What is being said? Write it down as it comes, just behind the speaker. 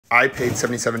I paid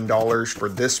 $77 for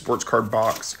this sports card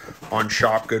box on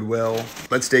Shopgoodwill.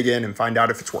 Let's dig in and find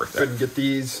out if it's worth it. Go ahead and get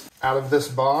these out of this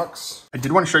box. I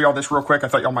did want to show y'all this real quick. I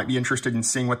thought y'all might be interested in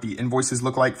seeing what the invoices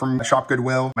look like from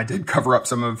Shopgoodwill. I did cover up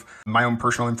some of my own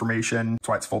personal information. That's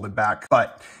why it's folded back,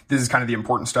 but this is kind of the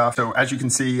important stuff. So as you can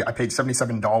see, I paid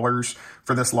 $77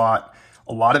 for this lot.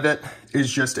 A lot of it is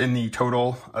just in the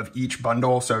total of each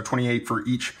bundle. So $28 for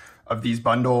each of these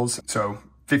bundles. So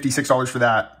 $56 for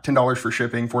that, $10 for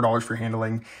shipping, $4 for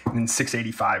handling, and then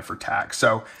 $6.85 for tax.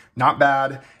 So not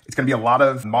bad. It's going to be a lot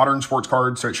of modern sports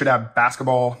cards. So it should have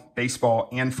basketball, baseball,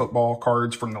 and football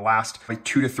cards from the last like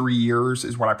 2 to 3 years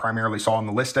is what I primarily saw on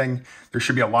the listing. There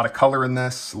should be a lot of color in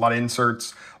this, a lot of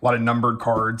inserts, a lot of numbered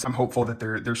cards. I'm hopeful that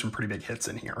there's some pretty big hits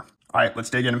in here. All right, let's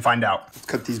dig in and find out. Let's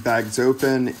cut these bags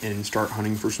open and start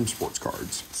hunting for some sports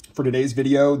cards. For today's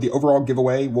video, the overall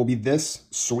giveaway will be this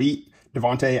sweet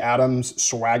Davante Adams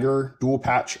Swagger dual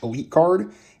patch elite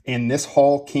card and this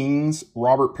Hall Kings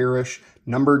Robert Parrish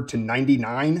numbered to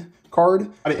 99 card.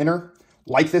 How to enter: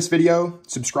 like this video,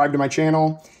 subscribe to my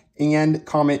channel, and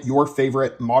comment your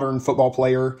favorite modern football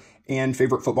player and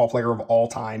favorite football player of all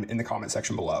time in the comment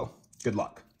section below. Good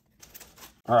luck.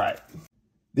 All right.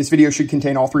 This video should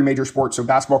contain all 3 major sports, so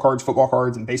basketball cards, football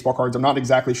cards, and baseball cards. I'm not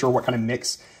exactly sure what kind of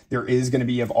mix there is going to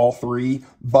be of all 3,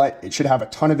 but it should have a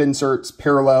ton of inserts,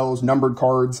 parallels, numbered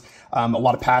cards, a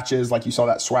lot of patches, like you saw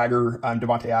that Swagger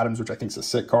Davante Adams, which I think is a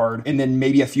sick card, and then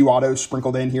maybe a few autos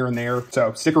sprinkled in here and there.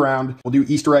 So stick around. We'll do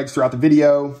Easter eggs throughout the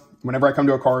video. Whenever I come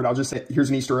to a card, I'll just say, here's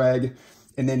an Easter egg,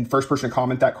 and then first person to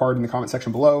comment that card in the comment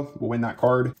section below will win that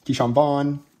card. Keyshawn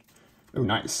Vaughn. Oh,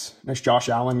 nice. Nice Josh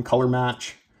Allen color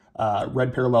match.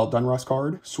 Red parallel Dunruss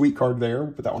card. Sweet card there.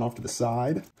 We'll put that one off to the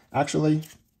side. Actually,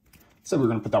 said we were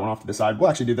going to put that one off to the side. We'll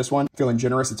actually do this one. Feeling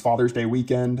generous. It's Father's Day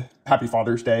weekend. Happy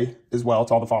Father's Day as well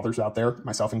to all the fathers out there,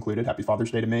 myself included. Happy Father's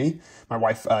Day to me. My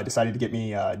wife decided to get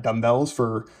me dumbbells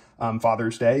for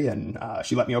Father's Day, and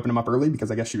she let me open them up early because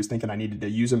I guess she was thinking I needed to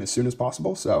use them as soon as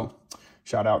possible. So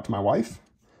shout out to my wife.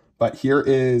 But here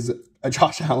is a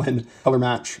Josh Allen color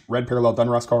match, red parallel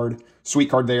Dunruss card.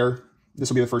 Sweet card there. This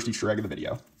will be the first Easter egg of the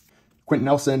video. Quentin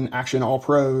Nelson, Action All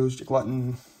Pros, Jake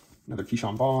Luton, another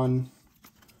Keyshawn Vaughn,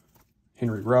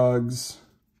 Henry Ruggs.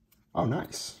 Oh,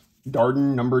 nice.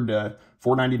 Darden, numbered to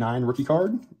 499 rookie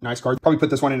card. Nice card. Probably put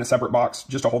this one in a separate box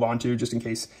just to hold on to, just in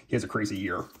case he has a crazy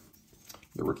year.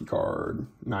 The rookie card.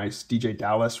 Nice. DJ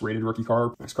Dallas, rated rookie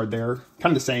card. Nice card there.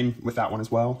 Kind of the same with that one as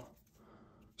well.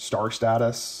 Star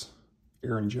status.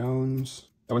 Aaron Jones.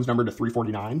 That one's numbered to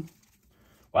 349.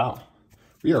 Wow.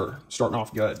 We are starting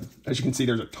off good. As you can see,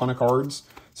 there's a ton of cards.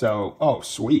 So, oh,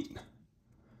 sweet.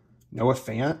 Noah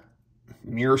Fant,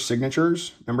 mirror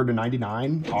signatures, numbered to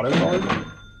 99, auto card.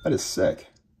 That is sick.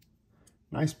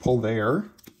 Nice pull there.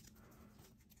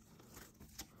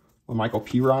 Well, Michael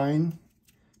Pirine,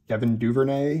 Devin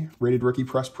Duvernay, rated rookie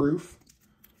press proof.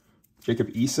 Jacob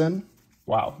Eason.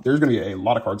 Wow, there's going to be a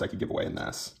lot of cards I could give away in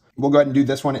this. We'll go ahead and do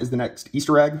this one as the next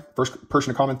Easter egg. First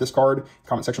person to comment this card,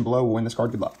 comment section below, will win this card.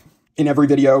 Good luck. In every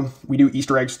video, we do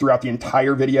Easter eggs throughout the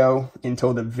entire video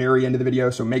until the very end of the video.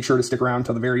 So make sure to stick around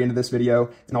until the very end of this video.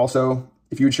 And also,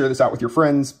 if you would share this out with your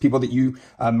friends, people that you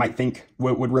might think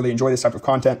would really enjoy this type of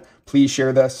content, please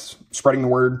share this. Spreading the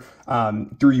word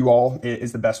through you all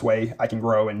is the best way I can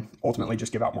grow and ultimately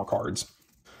just give out more cards.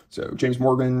 So James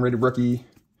Morgan, rated rookie.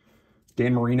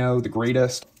 Dan Marino, the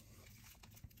greatest.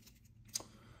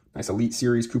 Nice Elite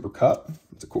Series Cooper Kupp.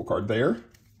 That's a cool card there.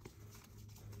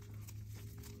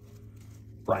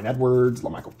 Brian Edwards,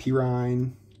 LaMichael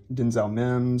Pirine, Denzel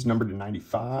Mims, numbered to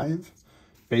 95.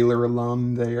 Baylor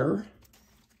alum there.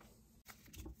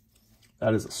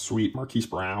 That is a sweet Marquise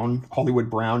Brown. Hollywood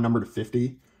Brown, numbered to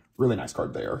 50. Really nice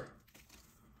card there.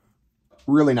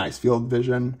 Really nice field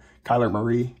vision. Kyler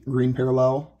Murray, green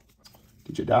parallel.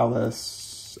 DJ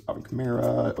Dallas, Alvin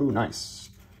Kamara. Oh, nice.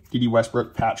 D.D.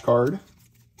 Westbrook patch card.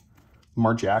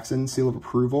 Lamar Jackson, seal of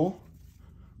approval.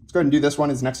 Let's go ahead and do this one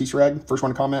as next Easter egg. First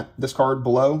one to comment this card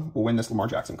below will win this Lamar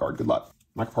Jackson card. Good luck.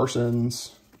 Mike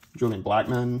Parsons, Julian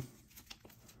Blackman,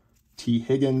 T.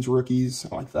 Higgins rookies.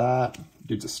 I like that.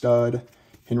 Dude's a stud.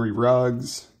 Henry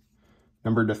Ruggs,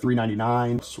 numbered to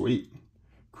 399. Sweet.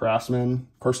 Craftsman,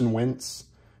 Carson Wentz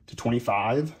to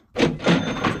 25.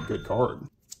 That's a good card.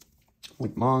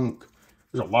 Link Monk.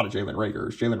 There's a lot of Jalen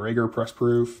Ragers. Jalen Rager, press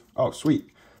proof. Oh, sweet.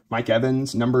 Mike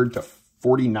Evans, numbered to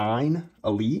 49,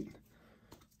 elite.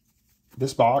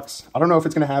 This box, I don't know if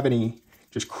it's going to have any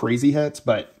just crazy hits,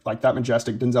 but like that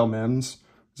majestic Denzel Mims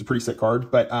is a pretty sick card.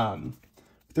 But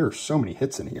there are so many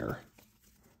hits in here.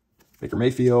 Baker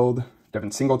Mayfield,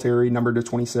 Devin Singletary, numbered to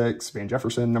 26. Van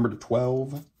Jefferson, numbered to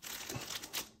 12. All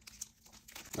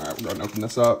right, we'll go ahead and open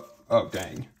this up. Oh,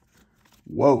 dang.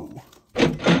 Whoa.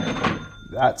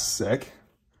 That's sick.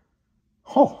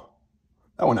 Oh,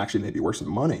 that one actually may be worth some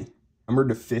money. Number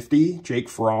to 50, Jake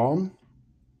Fromm.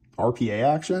 RPA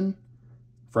action.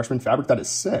 Freshman fabric, that is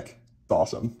sick. It's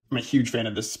awesome. I'm a huge fan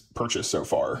of this purchase so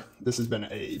far. This has been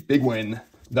a big win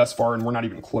thus far, and we're not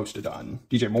even close to done.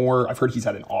 DJ Moore, I've heard he's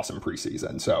had an awesome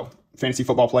preseason. So fantasy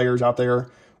football players out there,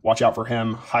 watch out for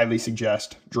him. Highly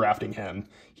suggest drafting him.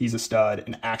 He's a stud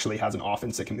and actually has an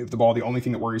offense that can move the ball. The only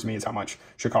thing that worries me is how much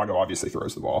Chicago obviously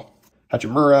throws the ball.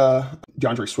 Hachimura,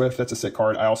 DeAndre Swift, that's a sick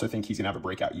card. I also think he's going to have a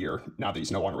breakout year now that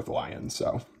he's no longer with the Lions.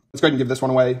 So let's go ahead and give this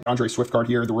one away. DeAndre Swift card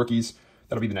here, the rookies.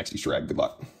 That'll be the next Easter egg. Good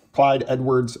luck. Clyde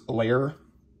Edwards-Helaire.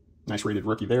 Nice rated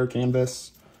rookie there.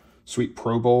 Canvas. Sweet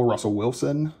Pro Bowl Russell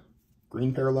Wilson.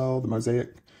 Green parallel. The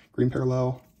Mosaic green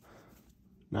parallel.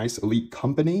 Nice Elite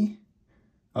Company.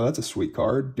 Oh, that's a sweet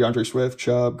card. DeAndre Swift,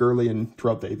 Chubb, Gurley, and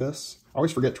Terrell Davis. I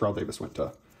always forget Terrell Davis went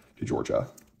to Georgia.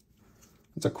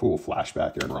 That's a cool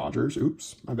flashback. Aaron Rodgers.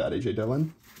 Oops, my bad. AJ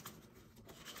Dillon.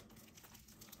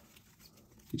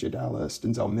 DJ Dallas.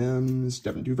 Denzel Mims.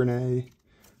 Devin Duvernay.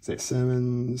 Isaiah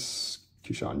Simmons.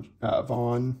 Keyshawn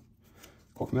Vaughn.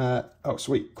 Cole Kmet. Oh,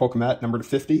 sweet. Cole Kmet, number to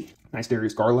 50. Nice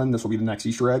Darius Garland. This will be the next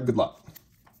Easter egg. Good luck.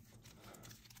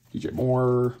 DJ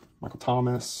Moore. Michael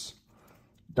Thomas.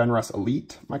 Dunruss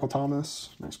Elite. Michael Thomas.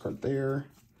 Nice card there.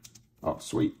 Oh,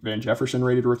 sweet. Van Jefferson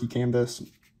rated rookie canvas.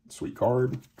 Sweet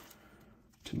card.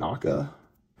 Tanaka.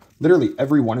 Literally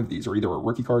every one of these are either a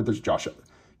rookie card. There's Josh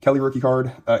Kelly rookie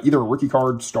card. Either a rookie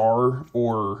card, star,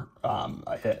 or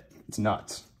a hit. It's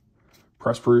nuts.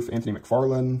 Press proof. Anthony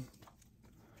McFarland.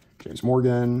 James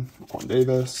Morgan. Quan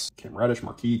Davis. Cam Reddish.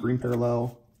 Marquis. Green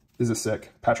parallel. This is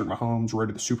sick. Patrick Mahomes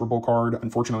rated the Super Bowl card.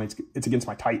 Unfortunately, it's against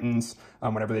my Titans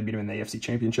whenever they beat him in the AFC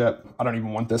Championship. I don't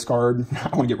even want this card.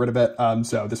 I want to get rid of it.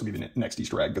 So this will be the next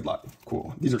Easter egg. Good luck.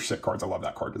 Cool. These are sick cards. I love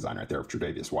that card design right there of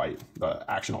Tre'Davious White. The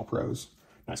Action All Pros.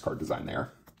 Nice card design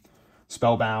there.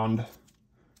 Spellbound.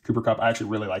 Cooper Kupp. I actually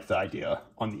really like the idea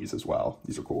on these as well.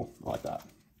 These are cool. I like that.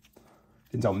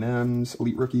 Denzel Mims.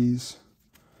 Elite Rookies.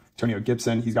 Antonio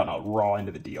Gibson. He's gotten a raw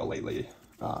into the deal lately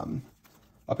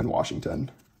up in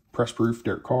Washington. Press proof,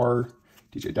 Derek Carr,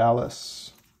 DJ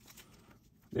Dallas.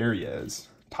 There he is.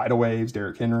 Tidal Waves,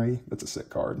 Derrick Henry. That's a sick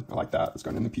card. I like that. It's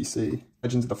going in the PC.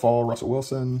 Legends of the Fall, Russell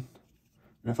Wilson.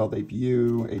 NFL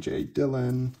debut, AJ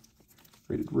Dillon.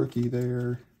 Rated rookie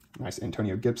there. Nice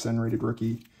Antonio Gibson, rated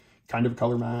rookie. Kind of a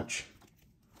color match.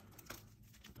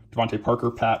 Devontae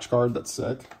Parker patch card. That's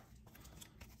sick.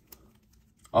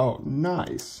 Oh,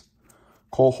 nice.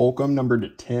 Cole Holcomb, numbered to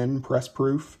 10, press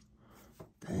proof.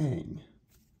 Dang.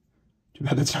 Too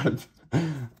bad that's not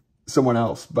someone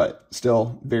else, but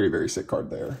still very, very sick card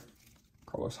there.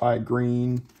 Carlos Hyde,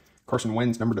 green. Carson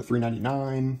Wentz, number to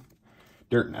 399.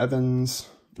 Derek Evans,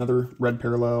 another red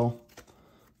parallel.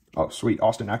 Oh, sweet.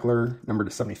 Austin Eckler, number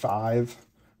to 75.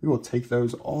 We will take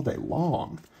those all day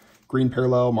long. Green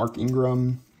parallel, Mark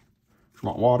Ingram.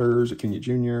 Tremont Waters, Acuña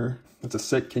Jr. That's a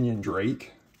sick Kenyon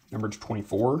Drake, number to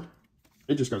 24.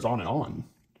 It just goes on and on.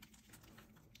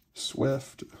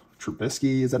 Swift.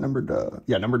 Trubisky, is that numbered to,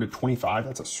 yeah, numbered to 25.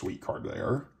 That's a sweet card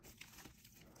there.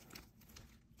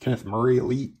 Kenneth Murray,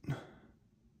 Elite.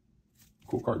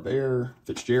 Cool card there.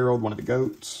 Fitzgerald, one of the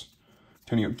GOATs.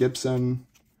 Antonio Gibson.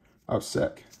 Oh,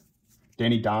 sick.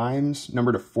 Danny Dimes,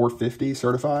 numbered to 450,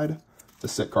 certified. It's a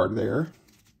sick card there.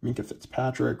 Minka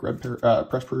Fitzpatrick, red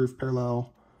press proof,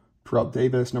 parallel. Terrell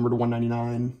Davis, numbered to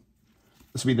 199.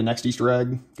 This will be the next Easter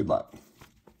egg. Good luck.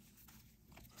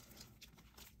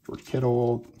 George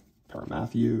Kittle. Tyrann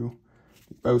Mathieu,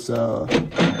 Bosa,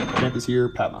 Camp is here,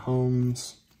 Pat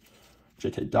Mahomes,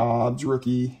 J.K. Dobbs,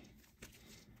 rookie,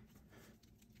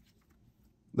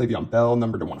 Le'Veon Bell,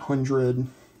 number to 100,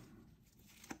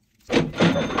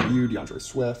 DeAndre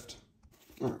Swift,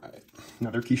 all right,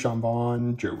 another Keyshawn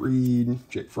Vaughn, Joe Reed,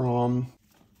 Jake Fromm,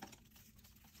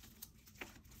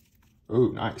 oh,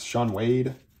 nice, Sean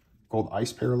Wade, gold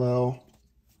ice parallel,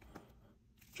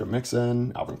 Joe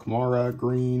Mixon, Alvin Kamara,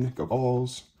 green, go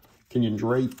Balls, Kenyon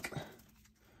Drake,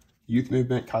 Youth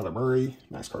Movement, Kyler Murray.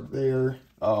 Nice card there.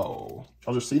 Oh,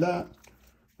 y'all just see that?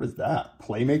 What is that?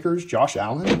 Playmakers, Josh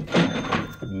Allen?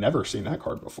 I've never seen that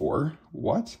card before.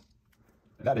 What?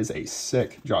 That is a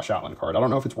sick Josh Allen card. I don't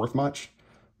know if it's worth much,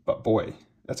 but boy,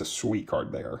 that's a sweet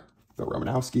card there. Bill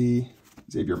Romanowski,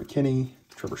 Xavier McKinney,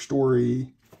 Trevor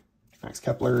Story, Max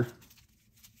Kepler,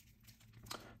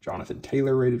 Jonathan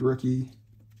Taylor, rated rookie.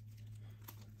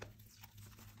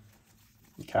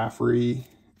 McCaffrey,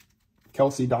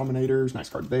 Kelsey Dominators, nice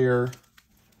card there.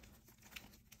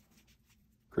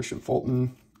 Christian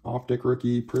Fulton, Optic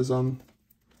rookie, Prism.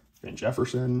 Van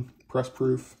Jefferson, press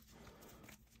proof.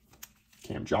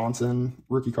 Cam Johnson,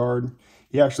 rookie card.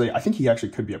 I think he actually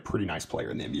could be a pretty nice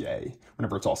player in the NBA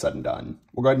whenever it's all said and done.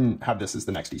 We'll go ahead and have this as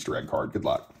the next Easter egg card. Good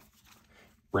luck.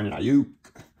 Brandon Ayuk.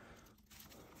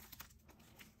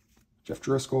 Jeff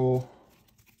Driscoll.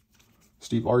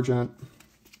 Steve Largent.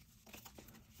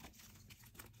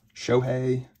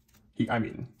 Shohei. I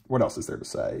mean, what else is there to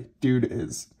say? Dude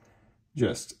is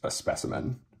just a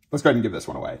specimen. Let's go ahead and give this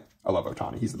one away. I love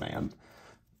Ohtani. He's the man.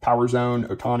 Power Zone.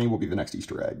 Ohtani will be the next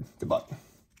Easter egg. Good luck.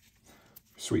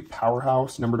 Sweet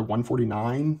Powerhouse. Number to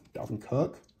 149. Dalvin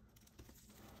Cook.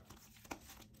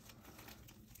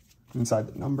 Inside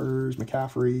the numbers.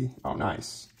 McCaffrey. Oh,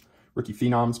 nice. Rookie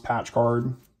Phenoms patch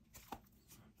card.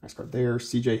 Nice card there.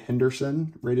 CJ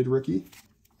Henderson. Rated rookie.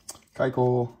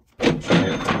 Keuchel.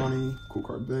 Shohei Ohtani. Cool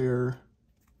card there.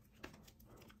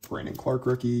 Brandon Clark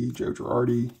rookie. Joe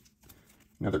Girardi.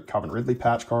 Another Calvin Ridley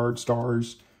patch card.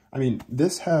 Stars. I mean,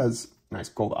 this has nice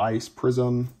gold ice.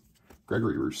 Prism.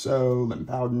 Gregory Rousseau. Lynn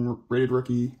Bowden. Rated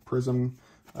rookie. Prism.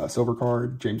 Silver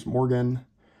card. James Morgan.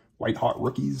 White hot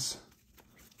rookies.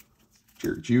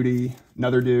 Jared Judy.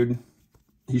 Another dude.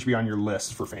 He should be on your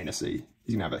list for fantasy.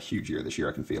 He's going to have a huge year this year.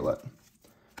 I can feel it.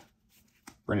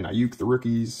 Brandon Ayuk, the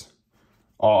rookies.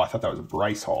 Oh, I thought that was a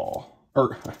Bryce Hall.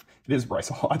 Or, it is Bryce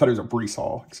Hall. I thought it was a Breece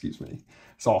Hall. Excuse me.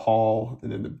 Saw Hall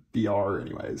and then the BR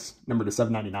anyways. Number to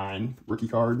 799. Rookie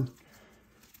card.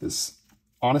 This,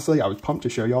 honestly, I was pumped to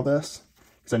show y'all this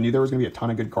because I knew there was going to be a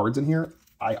ton of good cards in here.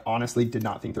 I honestly did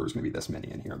not think there was going to be this many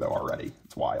in here, though, already.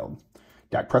 It's wild.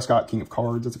 Dak Prescott, King of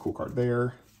Cards. That's a cool card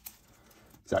there.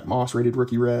 Zach Moss, rated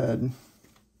rookie red.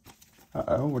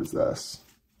 Uh-oh, what is this?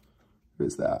 Who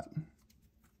is that?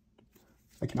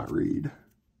 I cannot read.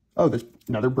 Oh, there's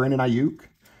another Brandon Ayuk.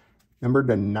 Numbered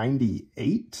to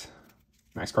 98.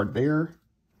 Nice card there.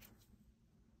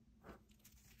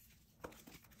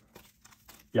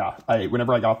 Yeah,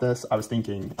 whenever I got this, I was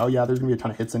thinking, oh yeah, there's going to be a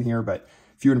ton of hits in here, but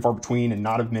few and far between and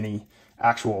not of many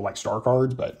actual like star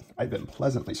cards, but I've been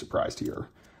pleasantly surprised here.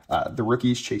 The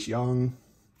rookies, Chase Young.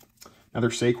 Another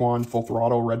Saquon, full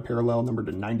throttle, red parallel, numbered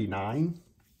to 99.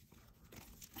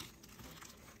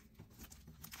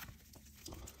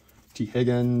 T.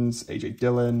 Higgins, A.J.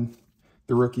 Dillon,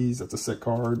 the rookies. That's a sick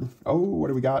card. Oh, what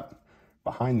do we got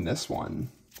behind this one?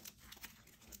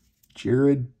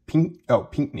 Jared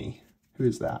Pinkney. Who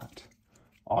is that?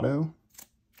 Auto.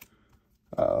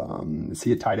 Is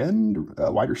he a tight end?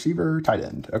 Wide receiver? Tight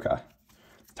end. Okay.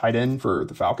 Tight end for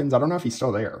the Falcons. I don't know if he's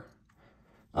still there.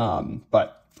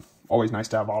 But always nice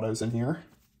to have autos in here.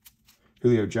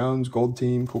 Julio Jones, gold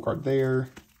team. Cool card there.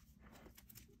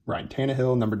 Ryan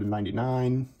Tannehill, numbered to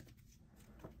 99.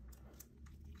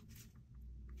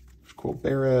 Cool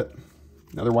Barrett.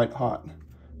 Another white hot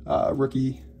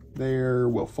rookie there.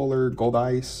 Will Fuller, gold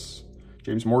ice.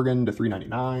 James Morgan to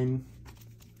 399.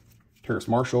 Terrace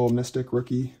Marshall, Mystic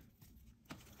rookie.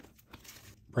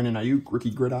 Brandon Ayuk, rookie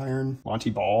gridiron.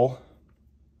 Monty Ball.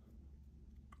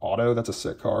 Auto, that's a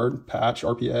sick card. Patch,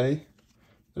 RPA.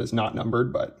 That is not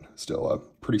numbered, but still a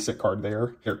pretty sick card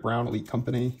there. Eric Brown, Elite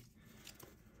Company.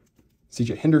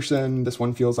 CJ Henderson, this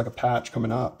one feels like a patch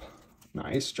coming up.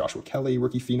 Nice. Joshua Kelly,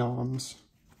 rookie phenoms.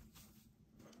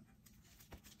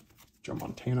 Joe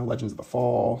Montana, Legends of the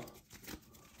Fall.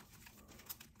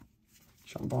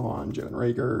 Sean Vaughn, Jalen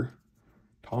Reagor.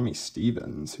 Tommy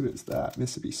Stevens, who is that?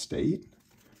 Mississippi State?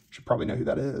 Should probably know who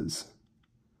that is.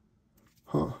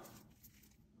 Huh.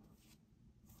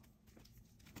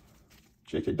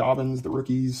 J.K. Dobbins, the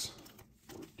rookies.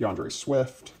 DeAndre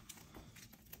Swift.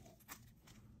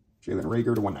 Jalen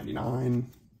Reagor to 199.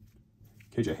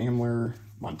 KJ Hamler,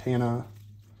 Montana.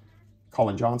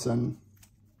 Colin Johnson.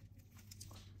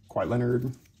 Kawhi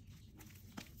Leonard.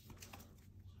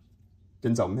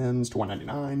 Denzel Mims to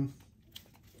 199.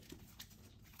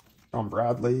 John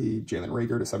Bradley, Jalen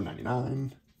Reagor to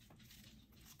 799.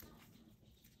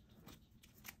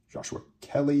 Joshua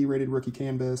Kelly, rated rookie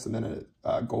canvas, and then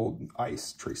a gold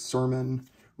ice Trey Sermon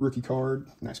rookie card.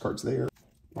 Nice cards there.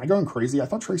 Am I going crazy? I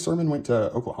thought Trey Sermon went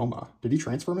to Oklahoma. Did he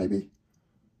transfer maybe?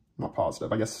 I'm not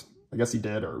positive. I guess he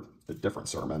did, or a different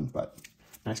Sermon, but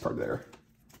nice card there.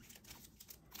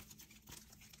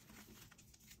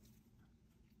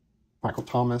 Michael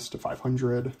Thomas to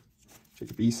 500.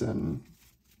 Jacob Eason.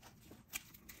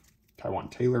 Taiwan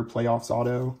Taylor, playoffs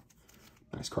auto.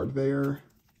 Nice card there.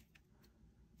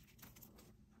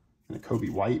 And a Kobe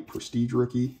White, prestige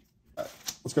rookie.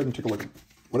 Let's go ahead and take a look at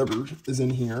whatever is in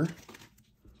here.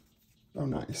 Oh,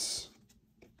 nice.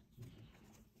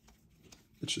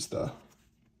 It's just the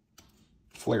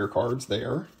flare cards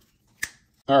there.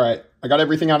 All right, I got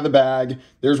everything out of the bag.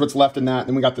 There's what's left in that.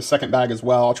 Then we got the second bag as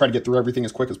well. I'll try to get through everything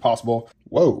as quick as possible.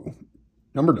 Whoa,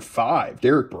 number to 5,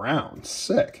 Derek Brown,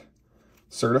 sick.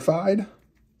 certified.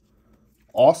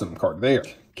 Awesome card there.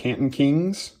 Canton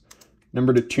Kings,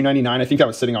 number to 299. I think that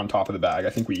was sitting on top of the bag. I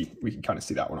think we can kind of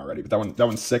see that one already, but that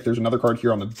one's sick. There's another card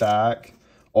here on the back,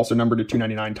 also numbered to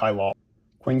 299. Tai Law.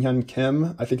 Kwang-Hyun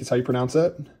Kim, I think is how you pronounce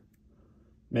it.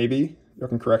 Maybe. You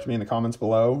can correct me in the comments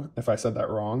below if I said that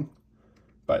wrong.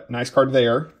 But nice card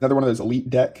there. Another one of those Elite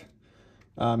Deck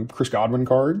Chris Godwin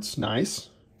cards. Nice.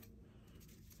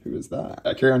 Who is that?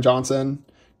 Kerryon Johnson,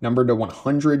 numbered to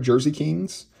 100 Jersey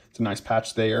Kings. It's a nice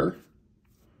patch there.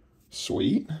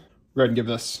 Sweet. Go ahead and give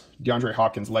this DeAndre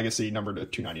Hopkins Legacy, numbered to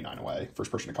 299 away.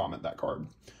 First person to comment that card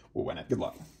will win it. Good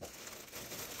luck.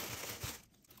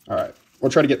 All right.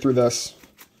 We'll try to get through this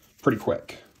pretty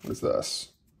quick. What is this?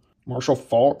 Marshall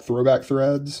Faulk Throwback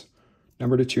Threads,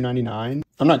 numbered to 299.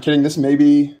 I'm not kidding. This may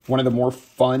be one of the more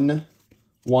fun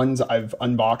ones I've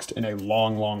unboxed in a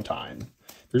long, long time.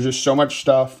 There's just so much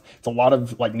stuff. It's a lot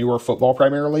of like newer football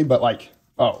primarily, but like,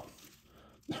 oh,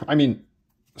 I mean,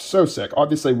 so sick.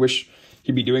 Obviously wish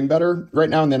he'd be doing better right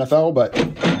now in the NFL, but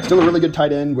still a really good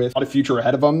tight end with a lot of future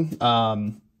ahead of him.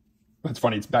 It's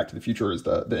funny. It's Back to the Future is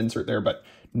the insert there, but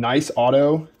nice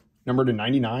auto, numbered to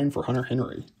 99 for Hunter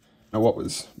Henry. Now, what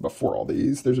was before all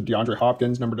these? There's a DeAndre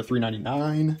Hopkins, numbered to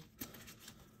 399.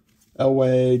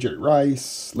 Elway, Jerry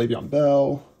Rice, Le'Veon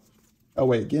Bell,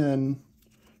 Elway again,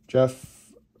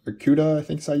 Jeff Okuda, I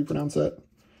think is how you pronounce it.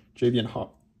 Javian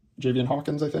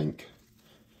Hawkins, I think.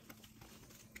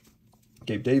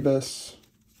 Gabe Davis.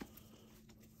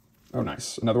 Oh,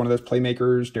 nice. Another one of those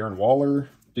playmakers, Darren Waller.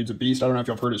 Dude's a beast. I don't know if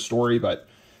y'all heard his story, but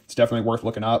it's definitely worth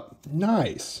looking up.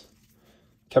 Nice.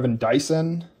 Kevin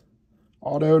Dyson,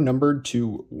 auto numbered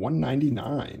to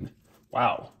 199.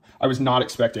 Wow. I was not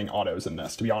expecting autos in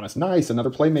this, to be honest. Nice. Another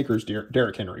playmaker's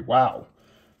Derrick Henry. Wow.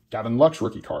 Gavin Lux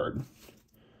rookie card.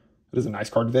 That is a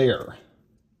nice card there.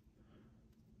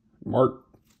 Mark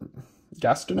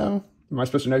Gastineau. Am I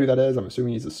supposed to know who that is? I'm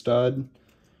assuming he's a stud.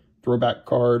 Throwback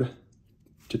card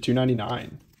to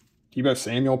 299. Deebo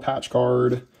Samuel patch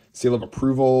card. Seal of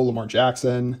approval. Lamar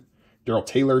Jackson. Darrell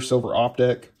Taylor silver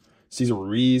optic. Cesar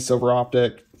Ruiz silver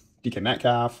optic. DK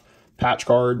Metcalf patch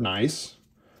card. Nice.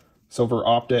 Silver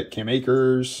optic, Cam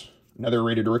Akers, another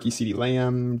rated rookie, CeeDee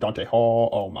Lamb, Dante Hall.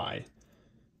 Oh my.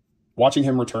 Watching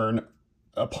him return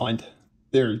a punt,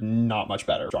 there's not much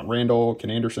better. John Randall,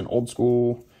 Ken Anderson, old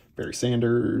school, Barry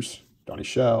Sanders, Donnie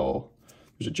Shell.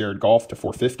 There's a Jared Goff to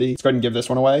 450. Let's go ahead and give this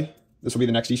one away. This will be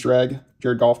the next Easter egg.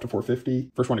 Jared Goff to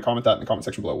 450. First one to comment that in the comment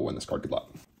section below will win this card. Good luck.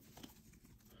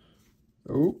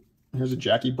 Oh, here's a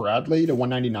Jackie Bradley to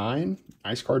 199.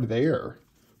 Nice card there.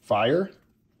 Fire.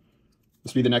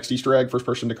 This will be the next Easter egg. First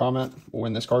person to comment will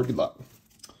win this card. Good luck.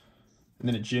 And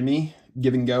then a Jimmy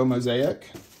Give and Go Mosaic.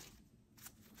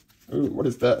 Ooh, what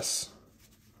is this?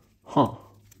 Huh.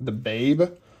 The Babe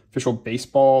Official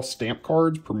Baseball Stamp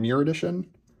Cards Premier Edition.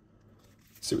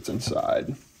 Let's see what's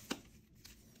inside.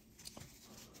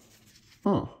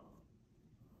 Huh.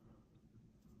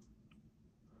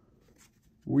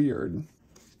 Weird.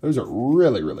 Those are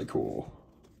really, really cool.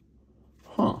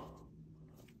 Huh.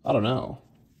 I don't know.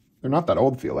 They're not that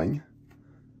old feeling.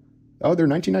 Oh, they're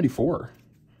 1994.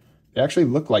 They actually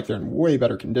look like they're in way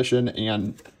better condition,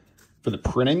 and for the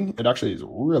printing, it actually is a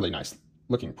really nice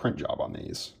looking print job on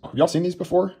these. Have y'all seen these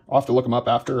before? I'll have to look them up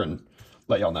after and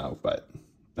let y'all know, but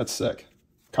that's sick.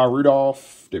 Kyle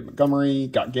Rudolph, Dave Montgomery,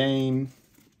 Got Game.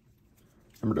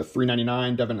 Number to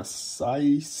 399, Devin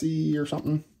Asiasi or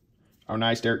something. Oh,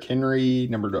 nice. Derrick Henry,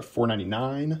 number to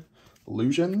 499.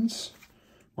 Illusions.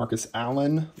 Marcus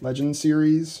Allen, Legend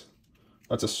Series.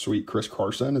 That's a sweet Chris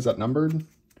Carson. Is that numbered?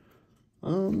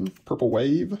 Purple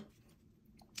Wave.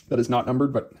 That is not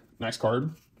numbered, but nice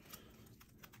card.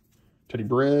 Teddy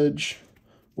Bridge.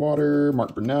 Water.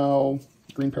 Mark Brunell.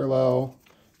 Green Parallel.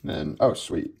 And then, oh,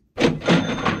 sweet.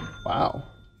 Wow.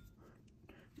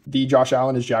 The Josh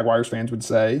Allen, as Jaguars fans would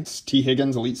say. T.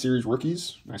 Higgins, Elite Series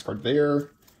Rookies. Nice card there.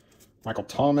 Michael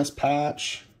Thomas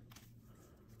patch.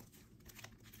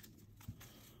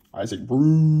 Isaac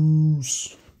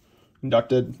Bruce.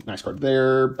 Inducted. Nice card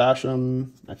there.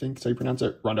 Basham, I think that's how you pronounce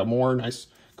it. Rondell Moore. Nice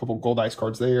couple gold ice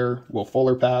cards there. Will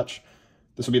Fuller patch.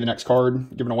 This will be the next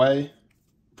card given away.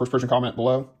 First person comment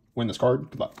below. Win this card.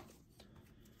 Good luck.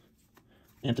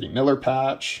 Anthony Miller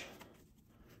patch.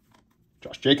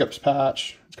 Josh Jacobs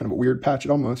patch. It's kind of a weird patch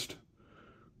almost.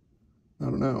 I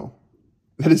don't know.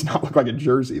 That does not look like a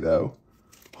jersey though.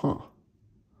 Huh.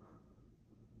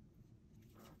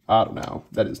 I don't know.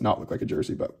 That does not look like a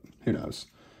jersey, but who knows.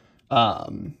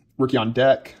 Rookie on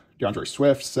deck. DeAndre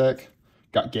Swift, sick.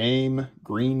 Got Game.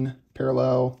 Green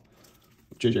Parallel.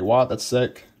 J.J. Watt, that's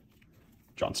sick.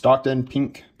 John Stockton,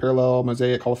 Pink Parallel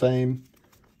Mosaic Hall of Fame.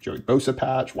 Joey Bosa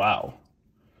patch. Wow.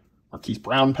 Marquise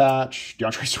Brown patch,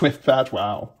 DeAndre Swift patch.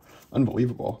 Wow,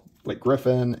 unbelievable. Blake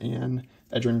Griffin and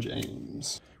Edgerrin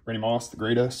James. Randy Moss, the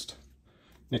greatest.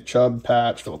 Nick Chubb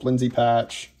patch, Philip Lindsay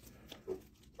patch.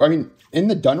 I mean, in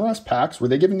the Dunruss packs, were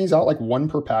they giving these out like one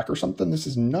per pack or something? This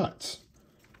is nuts.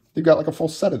 They've got like a full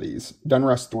set of these.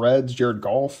 Dunruss Threads, Jared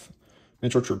Goff,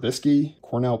 Mitchell Trubisky,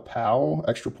 Cornell Powell,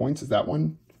 extra points. Is that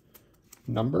one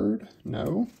numbered?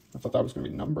 No, I thought that was going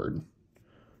to be numbered.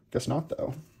 Guess not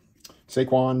though.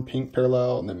 Saquon, pink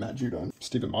parallel, and then Matt Judon.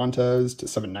 Steven Montez to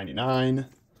 799.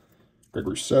 Greg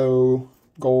Rousseau,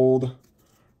 gold.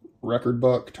 Record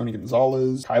book, Tony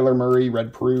Gonzalez. Kyler Murray,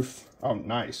 red proof. Oh,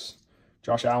 nice.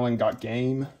 Josh Allen got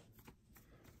game.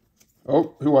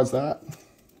 Oh, who was that?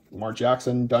 Lamar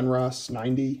Jackson, Dunruss,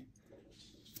 90.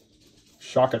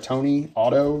 Shaka Tony,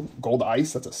 auto, gold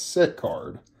ice. That's a sick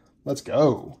card. Let's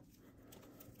go.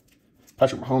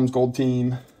 Patrick Mahomes, gold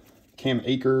team. Cam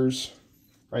Akers,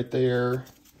 right there.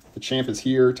 The champ is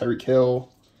here. Tyreek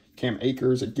Hill. Cam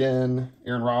Akers again.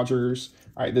 Aaron Rodgers.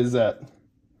 All right, this is it.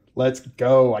 Let's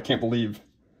go. I can't believe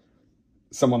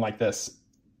someone like this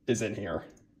is in here.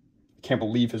 I can't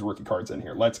believe his rookie card's in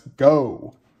here. Let's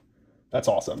go. That's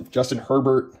awesome. Justin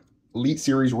Herbert, Elite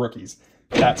Series rookies.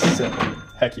 That's sick.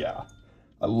 Heck yeah.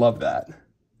 I love that.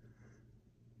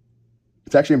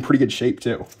 It's actually in pretty good shape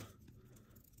too.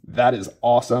 That is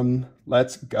awesome.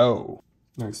 Let's go.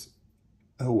 Nice.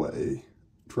 Elway,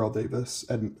 Terrell Davis,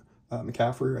 Ed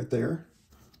McCaffrey right there.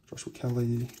 Joshua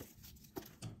Kelly,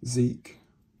 Zeke,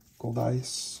 gold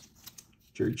ice,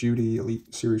 Jerry Jeudy,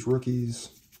 Elite Series rookies,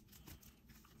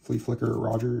 Flea Flicker,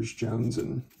 Rodgers, Jones,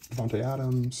 and Devontae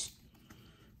Adams,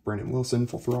 Brandon Wilson,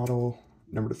 full throttle,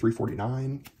 number to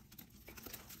 349,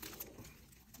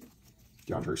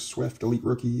 DeAndre Swift, Elite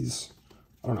rookies.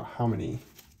 I don't know how many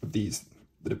of these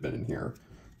that have been in here.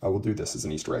 We'll do this as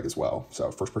an Easter egg as well. So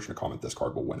first person to comment this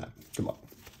card will win it. Good luck.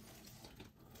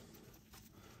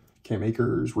 Cam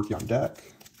Akers, rookie on deck.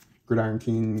 Gridiron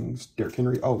Kings, Derrick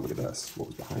Henry. Oh, look at this. What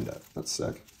was behind it? That's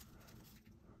sick.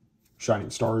 Shining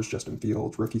Stars, Justin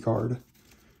Fields, rookie card.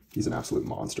 He's an absolute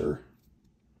monster.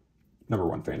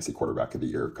 #1 fantasy quarterback of the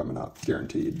year coming up,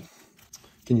 guaranteed.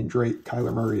 Kenyon Drake,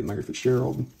 Kyler Murray, and Larry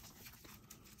Fitzgerald.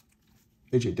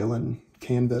 A.J. Dillon,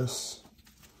 Canvas.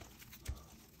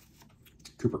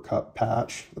 Cooper Kupp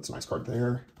patch. That's a nice card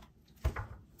there.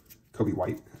 Kobe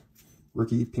White,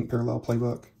 rookie, pink parallel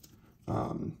playbook.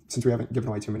 Since we haven't given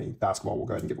away too many basketball, we'll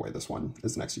go ahead and give away this one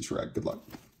as the next Easter egg. Good luck.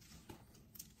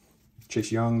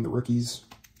 Chase Young, the rookies.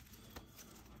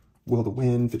 Will to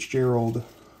Win, Fitzgerald.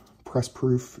 Press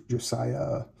Proof,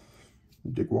 Josiah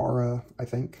DeGuara, I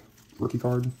think. Rookie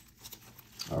card.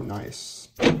 Oh, nice.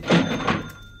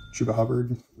 Chuba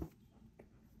Hubbard.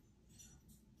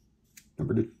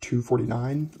 Number to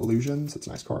 249, Illusions. That's a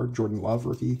nice card. Jordan Love,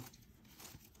 rookie. Do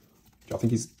y'all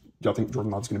think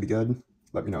Jordan Love's going to be good?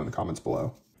 Let me know in the comments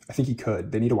below. I think he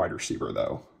could. They need a wide receiver,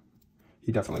 though.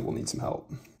 He definitely will need some help.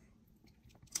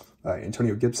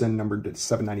 Antonio Gibson, numbered to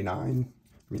 799.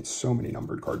 I mean, so many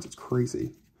numbered cards. It's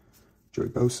crazy. Joey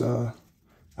Bosa,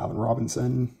 Allen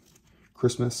Robinson,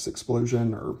 Christmas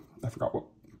Explosion, or I forgot what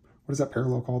is that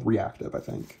parallel called? Reactive, I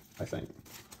think.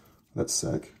 That's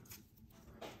sick.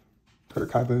 Carter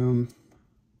Kyboom.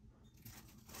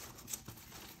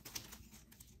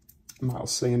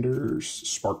 Miles Sanders,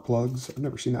 Spark Plugs. I've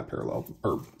never seen that parallel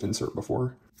or insert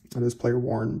before. It is player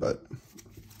worn, but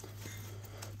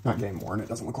not game worn. It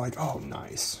doesn't look like. Oh,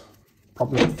 nice.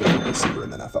 Probably my favorite receiver in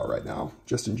the NFL right now.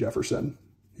 Justin Jefferson.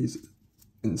 He's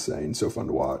insane. So fun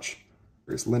to watch.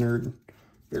 There's Leonard,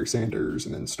 Barry Sanders,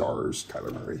 and then stars,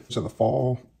 Kyler Murray. So in the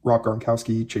fall, Rob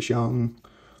Gronkowski, Chase Young,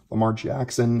 Lamar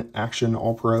Jackson, Action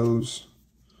All-Pros,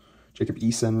 Jacob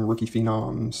Eason, Rookie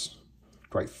Phenoms,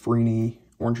 Dwight Freeney,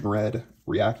 Orange and Red,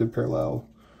 Reactive Parallel,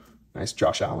 nice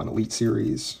Josh Allen Elite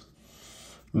Series.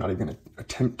 I'm not even going to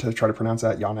attempt to try to pronounce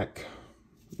that. Yannick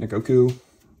Ngakoue,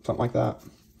 something like that.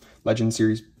 Legend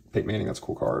Series, Peyton Manning, that's a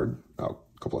cool card. Oh,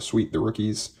 a couple of sweet, the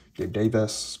rookies. Gabe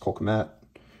Davis, Cole Kmet,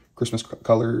 Christmas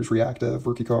Colors, Reactive,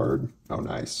 rookie card. Oh,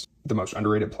 nice. The most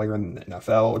underrated player in the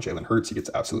NFL, Jalen Hurts, he gets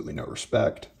absolutely no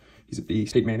respect. He's a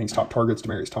beast. Peyton Manning's top targets,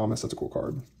 Demaryius Thomas, that's a cool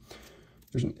card.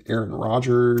 There's an Aaron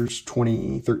Rodgers,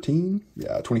 2013.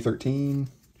 Yeah, 2013.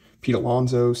 Pete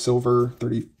Alonso, Silver,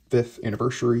 35th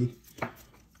anniversary.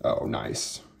 Oh,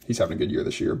 nice. He's having a good year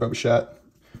this year. Boba Fett,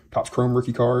 Topps Chrome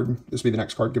rookie card. This will be the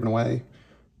next card given away.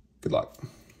 Good luck.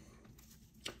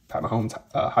 Pat Mahomes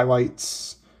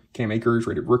highlights. Cam Akers,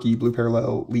 rated rookie, blue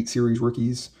parallel, Elite Series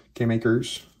rookies. Cam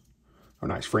Akers. Oh,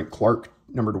 nice. Frank Clark,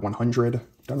 numbered to 100.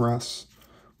 Dunruss.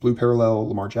 Blue parallel,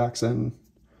 Lamar Jackson.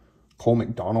 Cole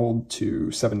McDonald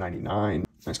to 799.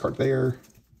 Nice card there.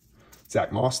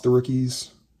 Zach Moss, the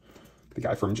rookies. The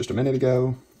guy from just a minute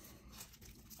ago.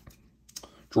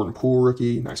 Jordan Poole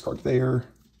rookie, nice card there.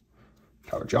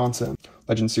 Tyler Johnson.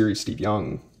 Legend Series, Steve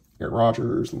Young, Aaron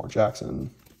Rodgers, Lamar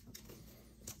Jackson.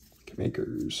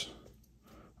 Makers.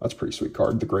 That's a pretty sweet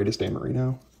card. The Greatest Dan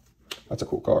Marino. That's a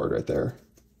cool card right there.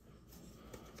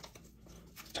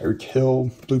 Tyreek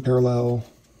Hill, blue parallel.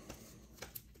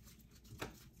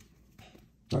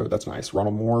 Oh, that's nice.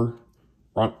 Rondell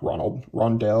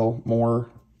Moore,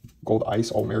 gold ice,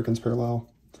 All Americans parallel.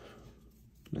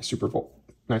 Nice Super Bowl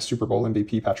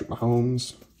MVP, Patrick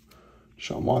Mahomes,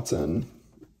 Deshaun Watson,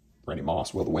 Randy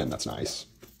Moss, will the win. That's nice.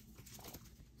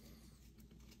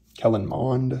 Kellen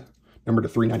Mond, number to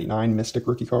 399, Mystic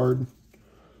rookie card.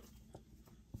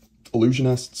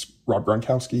 Illusionists, Rob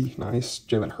Gronkowski, nice.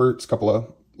 Jalen Hurts, couple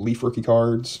of Leaf rookie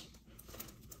cards.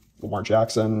 Lamar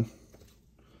Jackson,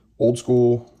 Old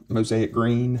School, Mosaic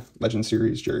Green, Legend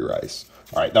Series, Jerry Rice.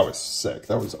 All right, that was sick.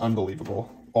 That was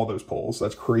unbelievable. All those pulls.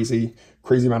 That's crazy.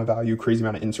 Crazy amount of value, crazy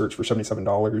amount of inserts for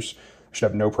 $77. I should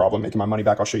have no problem making my money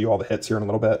back. I'll show you all the hits here in a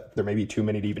little bit. There may be too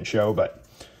many to even show, but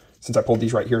since I pulled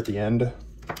these right here at the end,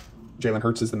 Jalen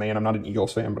Hurts is the man. I'm not an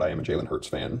Eagles fan, but I am a Jalen Hurts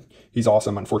fan. He's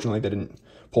awesome. Unfortunately, they didn't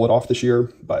pull it off this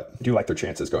year, but I do like their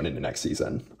chances going into next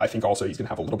season. I think also he's going to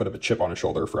have a little bit of a chip on his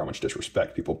shoulder for how much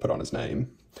disrespect people put on his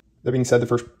name. That being said, the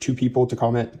first 2 people to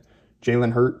comment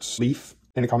Jalen Hurts Leaf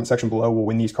in the comment section below will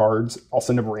win these cards. I'll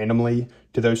send them randomly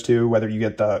to those 2, whether you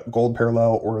get the gold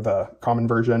parallel or the common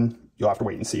version. You'll have to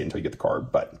wait and see until you get the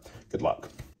card, but good luck.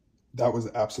 That was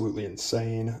absolutely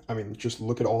insane. I mean, just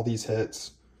look at all these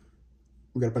hits.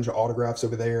 We got a bunch of autographs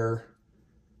over there,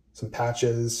 some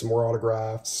patches, some more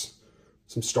autographs,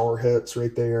 some star hits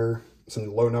right there,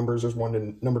 some low numbers. There's one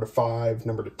to number to 5,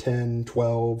 number to 10,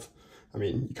 12. I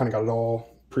mean, you kind of got it all.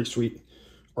 Pretty sweet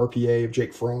RPA of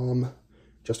Jake Fromm,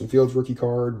 Justin Fields rookie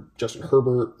card, Justin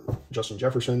Herbert, Justin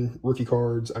Jefferson rookie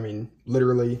cards. I mean,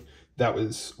 literally, that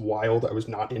was wild. I was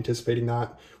not anticipating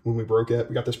that when we broke it.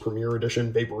 We got this Premier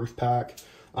Edition Babe Ruth pack.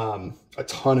 A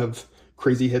ton of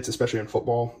crazy hits, especially in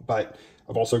football, but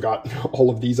I've also got all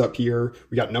of these up here.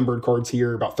 We got numbered cards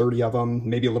here, about 30 of them,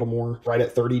 maybe a little more, right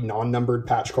at 30 non-numbered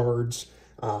patch cards.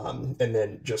 And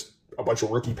then just a bunch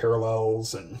of rookie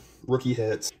parallels and rookie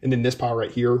hits. And then this pile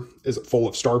right here is full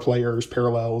of star players,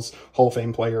 parallels, Hall of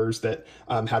Fame players that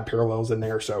had parallels in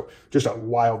there. So just a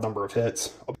wild number of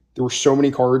hits. There were so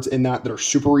many cards in that are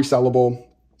super resellable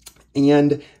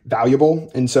and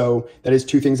valuable. And so that is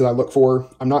 2 things that I look for.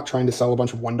 I'm not trying to sell a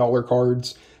bunch of $1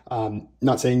 cards.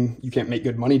 Not saying you can't make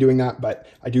good money doing that, but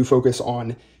I do focus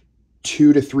on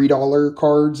 $2 to $3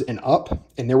 cards and up.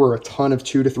 And there were a ton of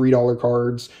 $2 to $3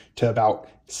 cards to about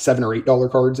 $7 or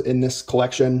 $8 cards in this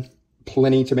collection.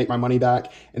 Plenty to make my money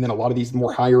back. And then a lot of these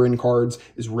more higher end cards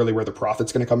is really where the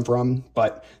profit's going to come from.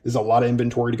 But there's a lot of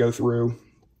inventory to go through.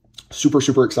 Super,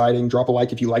 super exciting. Drop a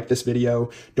like if you like this video.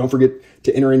 Don't forget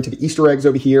to enter into the Easter eggs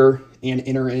over here and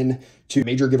enter in to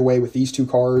major giveaway with these 2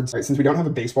 cards. All right, since we don't have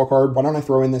a baseball card, why don't I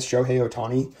throw in this Shohei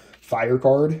Ohtani Fire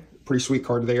card? Pretty sweet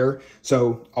card there.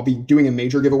 So I'll be doing a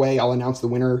major giveaway. I'll announce the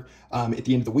winner at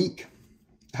the end of the week.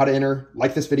 How to enter,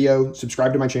 like this video,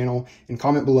 subscribe to my channel, and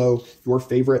comment below your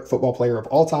favorite football player of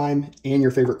all time and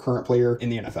your favorite current player in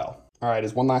the NFL. All right,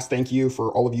 as one last thank you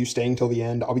for all of you staying till the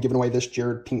end, I'll be giving away this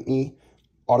Jared Pinkney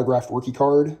autographed rookie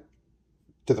card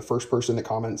to the first person that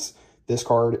comments this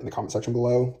card in the comment section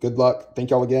below. Good luck. Thank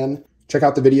y'all again. Check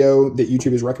out the video that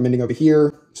YouTube is recommending over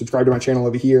here. Subscribe to my channel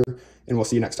over here, and we'll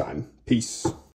see you next time. Peace.